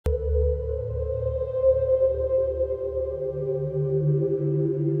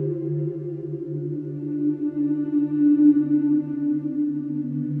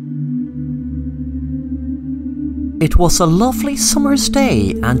It was a lovely summer's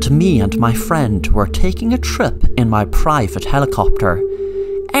day and me and my friend were taking a trip in my private helicopter.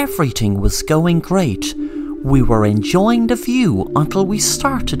 Everything was going great. We were enjoying the view until we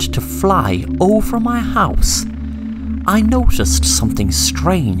started to fly over my house. I noticed something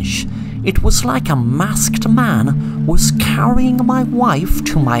strange. It was like a masked man was carrying my wife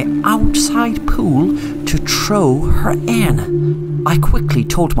to my outside pool to throw her in. I quickly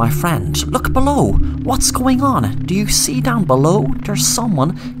told my friend, "Look below, what's going on? Do you see down below? There's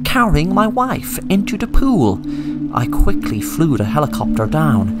someone carrying my wife into the pool." I quickly flew the helicopter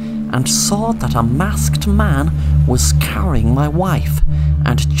down and saw that a masked man was carrying my wife,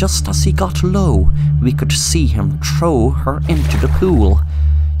 and just as he got low, we could see him throw her into the pool.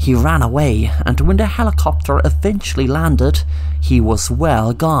 He ran away, and when the helicopter eventually landed, he was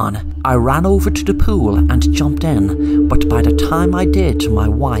well gone. I ran over to the pool and jumped in, but by the time I did, my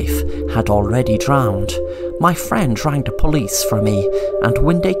wife had already drowned. My friend rang the police for me, and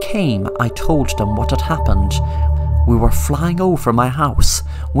when they came, I told them what had happened. We were flying over my house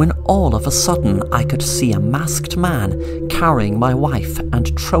when all of a sudden I could see a masked man carrying my wife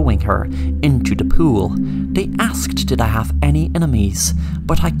and throwing her into the pool. They asked did I have any enemies,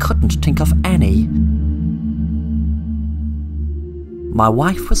 but I couldn't think of any. My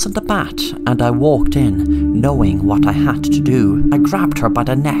wife was in the bat and I walked in, knowing what I had to do. I grabbed her by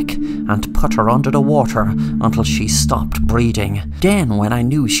the neck and put her under the water until she stopped breathing. Then when I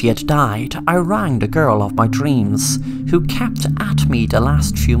knew she had died, I rang the girl of my dreams, who kept at me the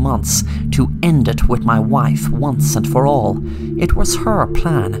last few months to end it with my wife once and for all. It was her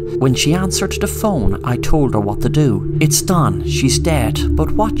plan. When she answered the phone, I told her what to do. "It's done, she's dead,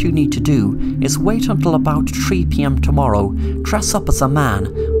 but what you need to do is wait until about 3 p.m. tomorrow, dress up as a man,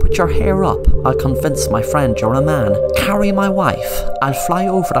 put your hair up, I'll convince my friend you're a man, carry my wife, I'll fly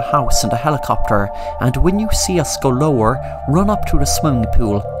over the house in the helicopter, and when you see us go lower, run up to the swimming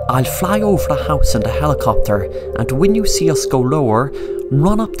pool. I'll fly over the house in the helicopter, and when you see us go lower,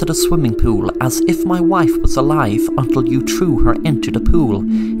 run up to the swimming pool as if my wife was alive until you threw her into the pool.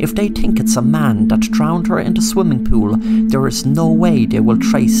 If they think it's a man that drowned her in the swimming pool, there is no way they will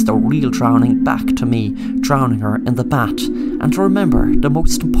trace the real drowning back to me drowning her in the bat. And remember, the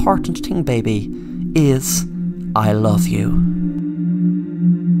most important thing, baby, is I love you."